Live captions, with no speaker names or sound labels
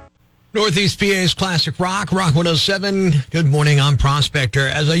Northeast PA's Classic Rock 107. Good morning, I'm Prospector.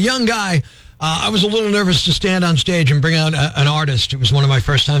 As a young guy, I was a little nervous to stand on stage and bring out an artist. It was one of my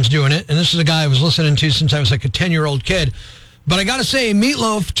first times doing it, and this is a guy I was listening to since I was like a 10-year-old kid. But I got to say,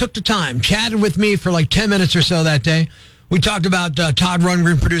 Meatloaf took the time, chatted with me for like 10 minutes or so that day. We talked about Todd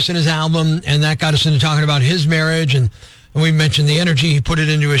Rundgren producing his album, and that got us into talking about his marriage, and we mentioned the energy he put it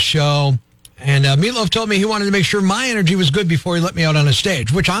into his show. And Meatloaf told me he wanted to make sure my energy was good before he let me out on a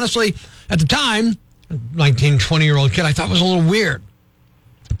stage, which honestly, at the time, 19, 20-year-old kid, I thought was a little weird.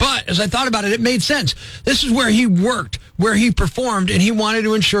 But as I thought about it, it made sense. This is where he worked, where he performed, and he wanted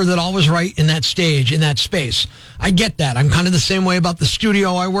to ensure that all was right in that stage, in that space. I get that. I'm kind of the same way about the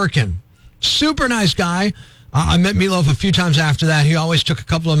studio I work in. Super nice guy. I met Meatloaf a few times after that. He always took a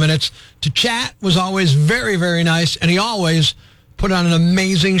couple of minutes to chat, was always very, very nice, and he always put on an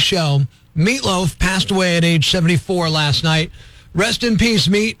amazing show. Meatloaf passed away at age 74 last night. Rest in peace,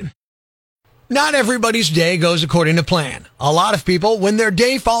 Meat. Not everybody's day goes according to plan. A lot of people, when their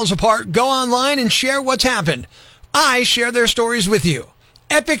day falls apart, go online and share what's happened. I share their stories with you.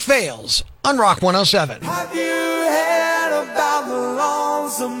 Epic fails on Rock 107. Have you heard about the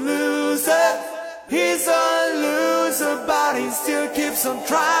lonesome loser? He's a loser, but he still keeps on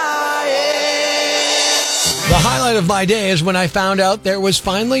trying. The highlight of my day is when I found out there was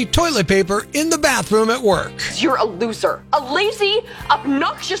finally toilet paper in the bathroom at work. You're a loser. A lazy,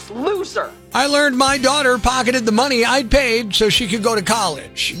 obnoxious loser. I learned my daughter pocketed the money I'd paid so she could go to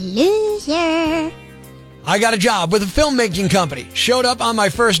college. Loser. I got a job with a filmmaking company. Showed up on my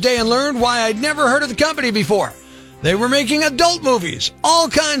first day and learned why I'd never heard of the company before. They were making adult movies, all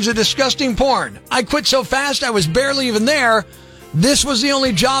kinds of disgusting porn. I quit so fast I was barely even there. This was the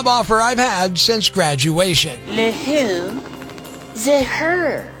only job offer I've had since graduation. The who? The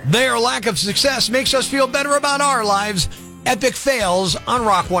her. Their lack of success makes us feel better about our lives. Epic fails on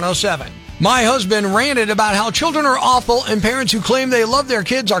Rock 107. My husband ranted about how children are awful and parents who claim they love their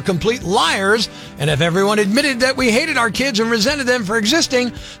kids are complete liars. And if everyone admitted that we hated our kids and resented them for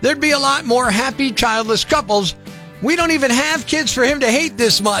existing, there'd be a lot more happy childless couples. We don't even have kids for him to hate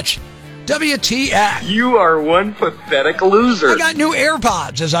this much. WTF. You are one pathetic loser. I got new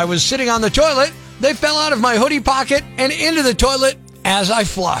AirPods as I was sitting on the toilet. They fell out of my hoodie pocket and into the toilet as I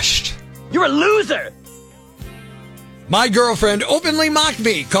flushed. You're a loser. My girlfriend openly mocked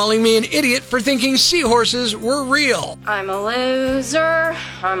me, calling me an idiot for thinking seahorses were real. I'm a loser.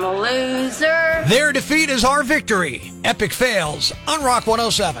 I'm a loser. Their defeat is our victory. Epic fails on Rock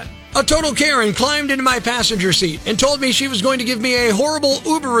 107. A total Karen climbed into my passenger seat and told me she was going to give me a horrible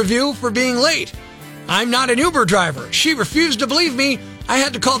Uber review for being late. I'm not an Uber driver. She refused to believe me. I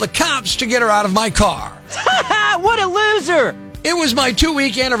had to call the cops to get her out of my car. What a loser. It was my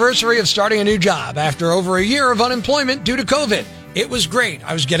 2-week anniversary of starting a new job after over a year of unemployment due to COVID. It was great.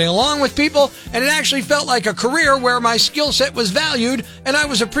 I was getting along with people, and it actually felt like a career where my skill set was valued and I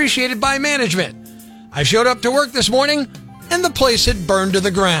was appreciated by management. I showed up to work this morning, and the place had burned to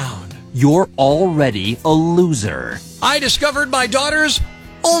the ground. You're already a loser. I discovered my daughter's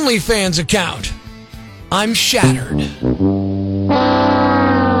OnlyFans account. I'm shattered.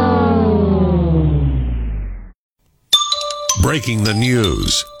 Breaking the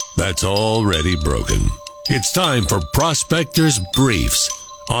news that's already broken. It's time for Prospector's Briefs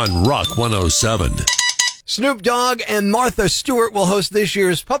on Rock 107. Snoop Dogg and Martha Stewart will host this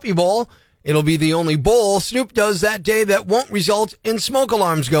year's Puppy Bowl. It'll be the only bowl Snoop does that day that won't result in smoke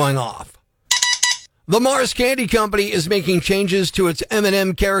alarms going off. The Mars Candy Company is making changes to its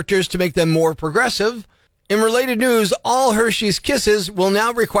M&M characters to make them more progressive. In related news, all Hershey's Kisses will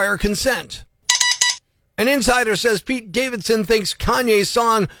now require consent. An insider says Pete Davidson thinks Kanye's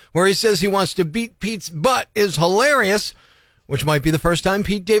song where he says he wants to beat Pete's butt is hilarious, which might be the first time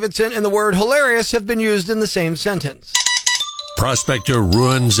Pete Davidson and the word hilarious have been used in the same sentence. Prospector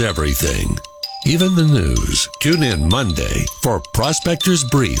ruins everything, even the news. Tune in Monday for Prospector's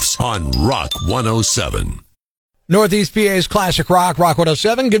Briefs on Rock 107. Northeast PA's Classic Rock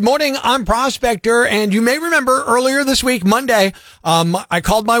 107. Good morning, I'm Prospector, and you may remember earlier this week, Monday, I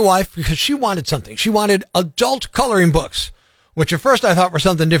called my wife because she wanted something. She wanted adult coloring books, which at first I thought were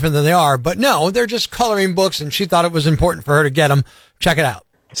something different than they are, but no, they're just coloring books, and she thought it was important for her to get them. Check it out.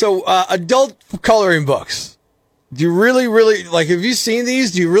 So, adult coloring books. Do you really, like, have you seen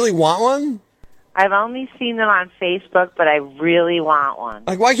these? Do you really want one? I've only seen them on Facebook, but I really want one.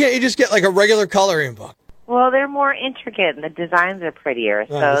 Like, why can't you just get, like, a regular coloring book? Well, they're more intricate, and the designs are prettier,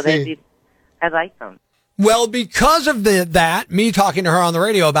 so I like them. Well, because of that, me talking to her on the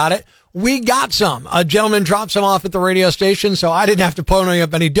radio about it, we got some. A gentleman dropped some off at the radio station, so I didn't have to pony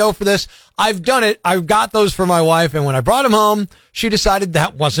up any dough for this. I've done it. I've got those for my wife, and when I brought them home, she decided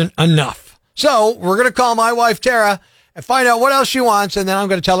that wasn't enough. So we're going to call my wife, Tara, and find out what else she wants, and then I'm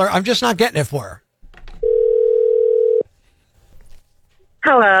going to tell her I'm just not getting it for her.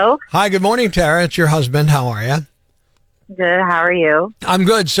 Hello. Hi, good morning, Tara. It's your husband. How are you? Good. How are you? I'm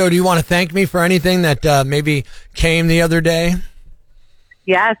good. So do you want to thank me for anything that maybe came the other day?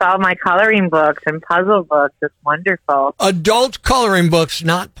 Yes, all my coloring books and puzzle books. It's wonderful. Adult coloring books,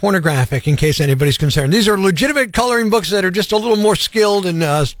 not pornographic, in case anybody's concerned. These are legitimate coloring books that are just a little more skilled and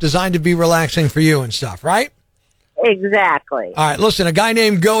designed to be relaxing for you and stuff, right? Exactly. All right, listen, a guy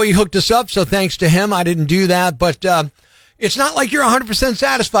named Goey hooked us up, so thanks to him. I didn't do that, but it's not like you're 100%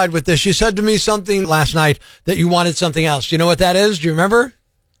 satisfied with this. You said to me something last night that you wanted something else. Do you know what that is? Do you remember?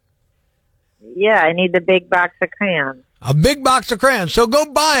 Yeah, I need the big box of crayons. A big box of crayons. So go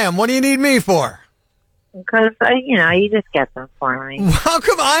buy them. What do you need me for? Because, you just get them for me. How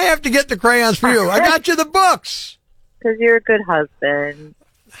come I have to get the crayons for you? I got you the books. Because you're a good husband.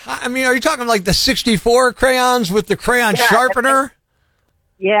 I mean, are you talking like the 64 crayons with the crayon sharpener?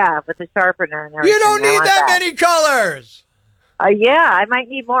 Yeah, with the sharpener and everything. You don't need that many colors. Yeah, I might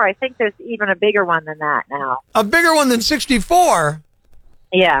need more. I think there's even a bigger one than that now. A bigger one than 64?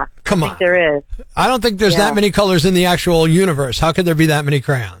 Yeah. Come I on. think there is. I don't think there's that many colors in the actual universe. How could there be that many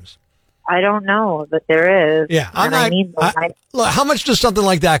crayons? I don't know, but there is. Yeah. I need them. Look, how much does something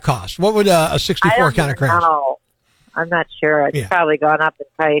like that cost? What would a 64 count of crayons? No, I'm not sure. It's probably gone up in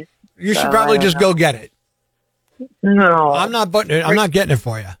price. You should probably just go get it. No. I'm not getting it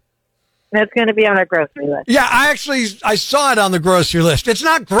for you. That's going to be on our grocery list. Yeah, I saw it on the grocery list. It's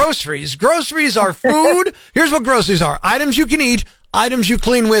not groceries. Groceries are food. Here's what groceries are. Items you can eat, items you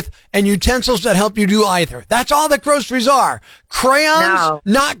clean with, and utensils that help you do either. That's all that groceries are. Crayons,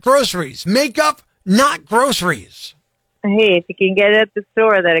 not groceries. Makeup, not groceries. Hey, if you can get it at the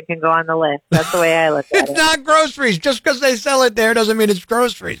store, then it can go on the list. That's the way I look at it. It's not groceries. Just because they sell it there doesn't mean it's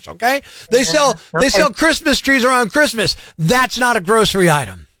groceries, okay? They sell Christmas trees around Christmas. That's not a grocery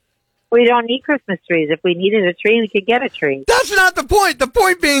item. We don't need Christmas trees. If we needed a tree, we could get a tree. That's not the point. The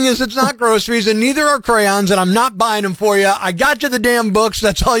point being is it's not groceries, and neither are crayons, and I'm not buying them for you. I got you the damn books.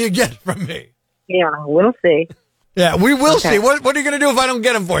 That's all you get from me. Yeah, we'll see. Yeah, we will see. What are you going to do if I don't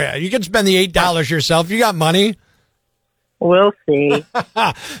get them for you? You can spend the $8 yourself. You got money. We'll see.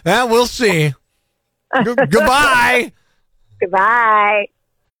 Yeah, we'll see. Goodbye. Goodbye.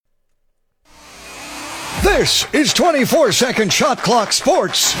 This is 24-second Shot Clock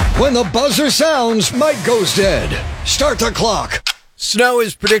Sports. When the buzzer sounds, Mike goes dead. Start the clock. Snow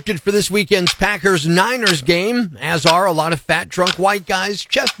is predicted for this weekend's Packers-Niners game, as are a lot of fat, drunk white guys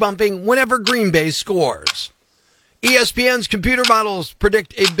chest-bumping whenever Green Bay scores. ESPN's computer models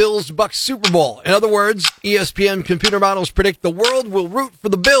predict a Bills-Bucks Super Bowl. In other words, ESPN computer models predict the world will root for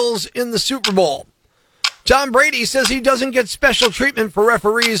the Bills in the Super Bowl. Tom Brady says he doesn't get special treatment for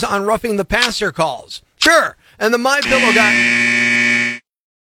referees on roughing the passer calls. Sure, and the MyPillow guy...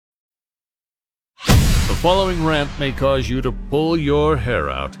 The following rant may cause you to pull your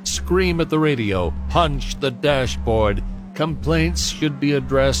hair out, scream at the radio, punch the dashboard. Complaints should be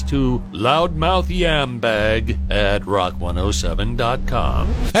addressed to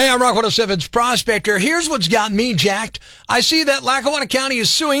loudmouthyambag@rock107.com. Hey, I'm Rock 107's Prospector. Here's what's got me jacked. I see that Lackawanna County is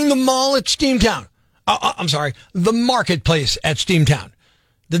suing the mall at Steamtown. I'm sorry, the marketplace at Steamtown.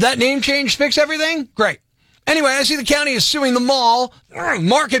 Did that name change fix everything? Great. Anyway, I see the county is suing the mall,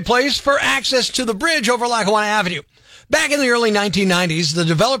 marketplace, for access to the bridge over Lackawanna Avenue. Back in the early 1990s, the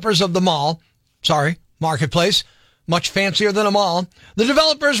developers of the marketplace, much fancier than a mall, the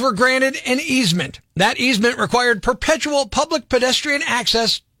developers were granted an easement. That easement required perpetual public pedestrian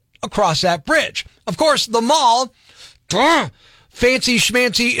access across that bridge. Of course, the mall, fancy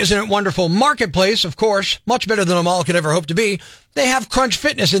schmancy, isn't it wonderful marketplace, of course, much better than a mall could ever hope to be. They have Crunch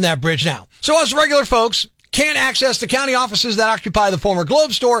Fitness in that bridge now. So us regular folks can't access the county offices that occupy the former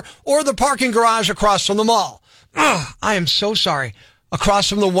Globe store or the parking garage across from the mall. I am so sorry. Across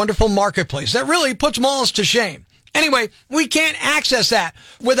from the wonderful marketplace. That really puts malls to shame. Anyway, we can't access that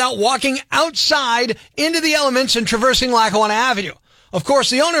without walking outside into the elements and traversing Lackawanna Avenue. Of course,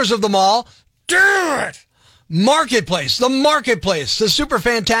 the owners of the mall, Marketplace, the super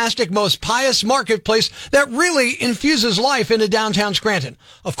fantastic, most pious marketplace that really infuses life into downtown Scranton.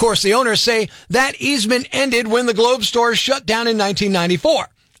 Of course, the owners say that easement ended when the Globe store shut down in 1994.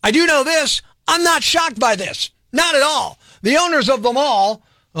 I do know this. I'm not shocked by this. Not at all. The owners of the mall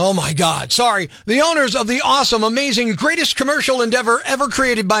Oh my God. Sorry. The owners of the awesome, amazing, greatest commercial endeavor ever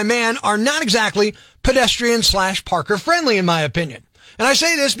created by man are not exactly pedestrian/parker friendly, in my opinion. And I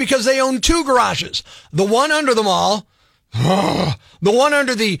say this because they own 2 garages. The one under the mall, the one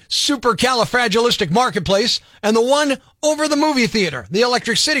under the supercalifragilistic marketplace, and the one over the movie theater, the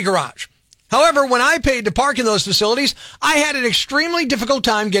Electric City Garage. However, when I paid to park in those facilities, I had an extremely difficult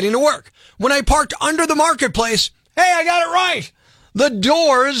time getting to work. When I parked under the marketplace, hey, I got it right. The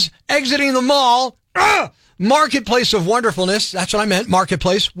doors exiting the mall, Marketplace of Wonderfulness, that's what I meant,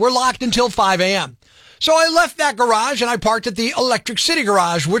 Marketplace, were locked until 5 a.m. So I left that garage and I parked at the Electric City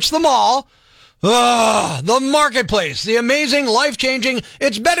Garage, which the mall, the Marketplace, the amazing, life-changing,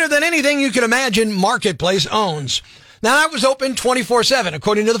 it's better than anything you can imagine Marketplace owns. Now, that was open 24/7,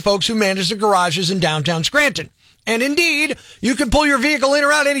 according to the folks who manage the garages in downtown Scranton. And indeed, you could pull your vehicle in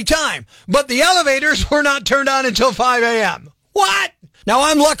or out any time, but the elevators were not turned on until 5 a.m. What? Now,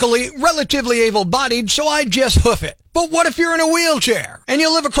 I'm luckily relatively able-bodied, so I just hoof it. But what if you're in a wheelchair and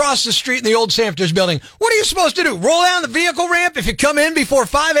you live across the street in the old Samfters building? What are you supposed to do? Roll down the vehicle ramp if you come in before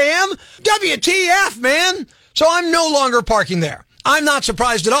 5 a.m.? WTF, man! So I'm no longer parking there. I'm not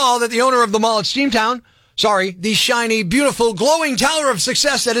surprised at all that the owner of the mall at Steamtown, the shiny, beautiful, glowing tower of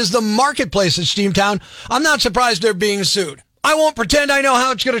success that is the Marketplace at Steamtown, I'm not surprised they're being sued. I won't pretend I know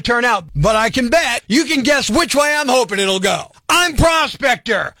how it's going to turn out, but I can bet you can guess which way I'm hoping it'll go. I'm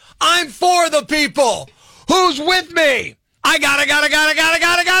Prospector. I'm for the people. Who's with me? I gotta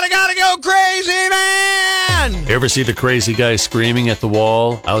go crazy, man! Ever see the crazy guy screaming at the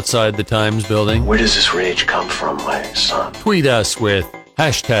wall outside the Times building? Where does this rage come from, my son? Tweet us with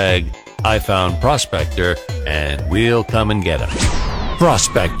hashtag #IFoundProspector and we'll come and get him.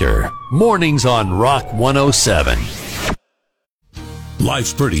 Prospector, mornings on Rock 107.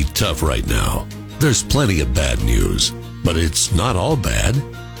 Life's pretty tough right now. There's plenty of bad news, but it's not all bad.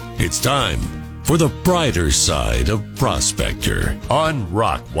 It's time for the brighter side of Prospector on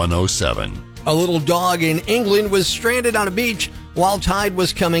Rock 107. A little dog in England was stranded on a beach while tide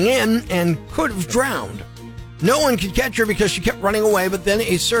was coming in and could have drowned. No one could catch her because she kept running away, but then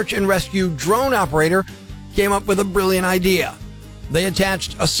a search and rescue drone operator came up with a brilliant idea. They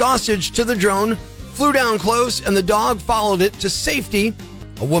attached a sausage to the drone, flew down close, and the dog followed it to safety.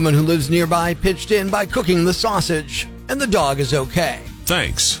 A woman who lives nearby pitched in by cooking the sausage, and the dog is okay.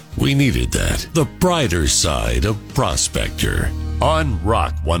 Thanks. We needed that. The brighter side of Prospector on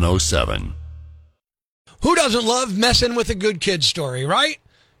Rock 107. Who doesn't love messing with a good kid story, right?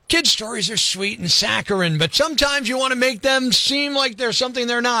 Kid stories are sweet and saccharine, but sometimes you want to make them seem like they're something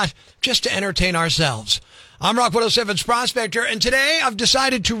they're not, just to entertain ourselves. I'm Rock 107's Prospector, and today I've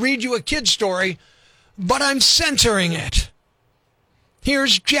decided to read you a kid story, but I'm censoring it.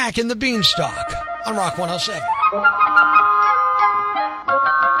 Here's Jack and the Beanstalk on Rock 107.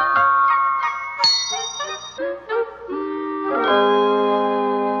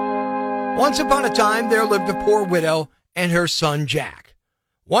 Once upon a time, there lived a poor widow and her son, Jack.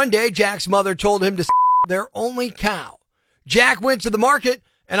 One day, Jack's mother told him to their only cow. Jack went to the market,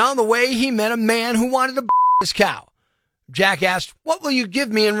 and on the way, he met a man who wanted to his cow. Jack asked, "What will you give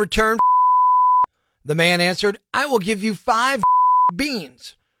me in return?" The man answered, "I will give you 5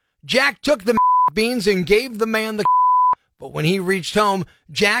 beans." Jack took the beans and gave the man the but when he reached home,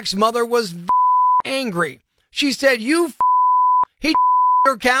 Jack's mother was angry. She said, he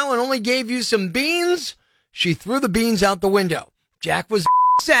your cow and only gave you some beans?" She threw the beans out the window. Jack was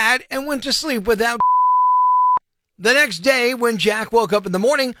sad and went to sleep without. The next day, when Jack woke up in the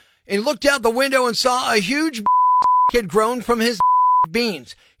morning and looked out the window and saw a huge had grown from his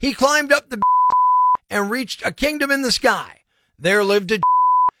beans, he climbed up the and reached a kingdom in the sky. There lived a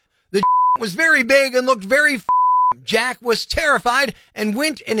the was very big and looked very Jack was terrified and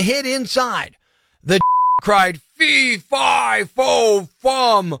went and hid inside. The cried, "Fee, fi, fo,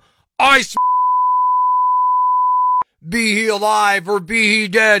 fum, I be he alive or be he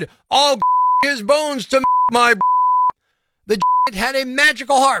dead, I'll his bones to my." The had a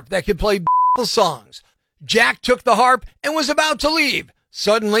magical harp that could play songs. Jack took the harp and was about to leave.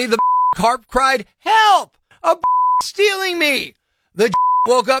 Suddenly, the harp cried, "Help! A stealing me!" The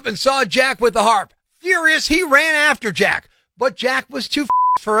woke up and saw Jack with the harp. Furious, he ran after Jack, but Jack was too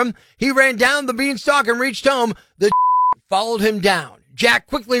for him. He ran down the beanstalk and reached home. The followed him down. Jack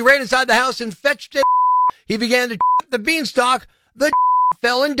quickly ran inside the house and fetched it. He began to the beanstalk. The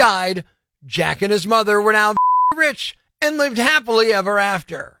fell and died. Jack and his mother were now rich and lived happily ever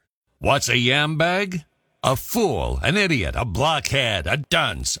after. What's a yam bag? A fool, an idiot, a blockhead, a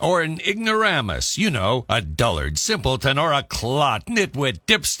dunce, or an ignoramus. You know, a dullard, simpleton, or a clot, nitwit,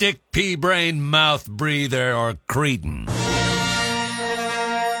 dipstick, pea-brain, mouth breather, or cretin.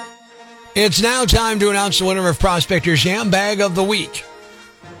 It's now time to announce the winner of Prospector's Yam Bag of the Week.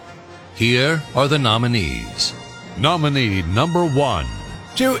 Here are the nominees. Nominee number 1.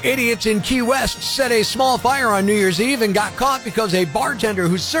 2 idiots in Key West set a small fire on New Year's Eve and got caught because a bartender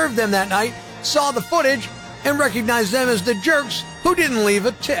who served them that night saw the footage and recognized them as the jerks who didn't leave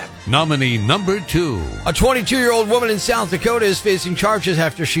a tip. Nominee number 2. A 22-year-old woman in South Dakota is facing charges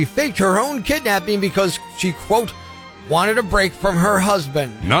after she faked her own kidnapping because she, quote, wanted a break from her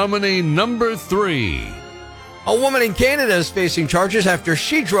husband. Nominee number 3. A woman in Canada is facing charges after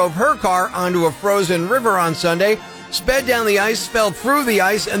she drove her car onto a frozen river on Sunday, sped down the ice, fell through the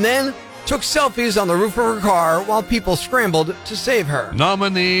ice, and then took selfies on the roof of her car while people scrambled to save her.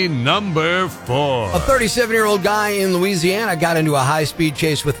 Nominee number 4. A 37-year-old guy in Louisiana got into a high-speed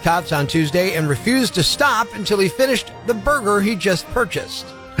chase with cops on Tuesday and refused to stop until he finished the burger he just purchased.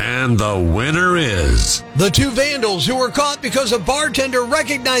 And the winner is... the 2 vandals who were caught because a bartender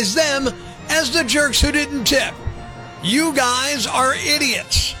recognized them as the jerks who didn't tip. You guys are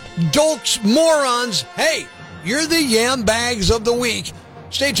idiots, dolts, morons. Hey, you're the Yam Bags of the Week.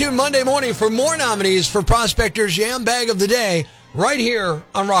 Stay tuned Monday morning for more nominees for Prospector's Yam Bag of the Day right here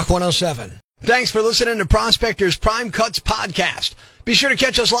on Rock 107. Thanks for listening to Prospector's Prime Cuts podcast. Be sure to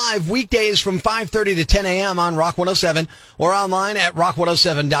catch us live weekdays from 5:30 to 10 a.m. on Rock 107 or online at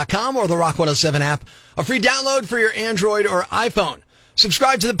rock107.com or the Rock 107 app, a free download for your Android or iPhone.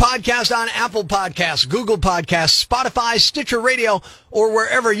 Subscribe to the podcast on Apple Podcasts, Google Podcasts, Spotify, Stitcher Radio, or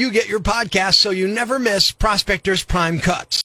wherever you get your podcasts so you never miss Prospector's Prime Cuts.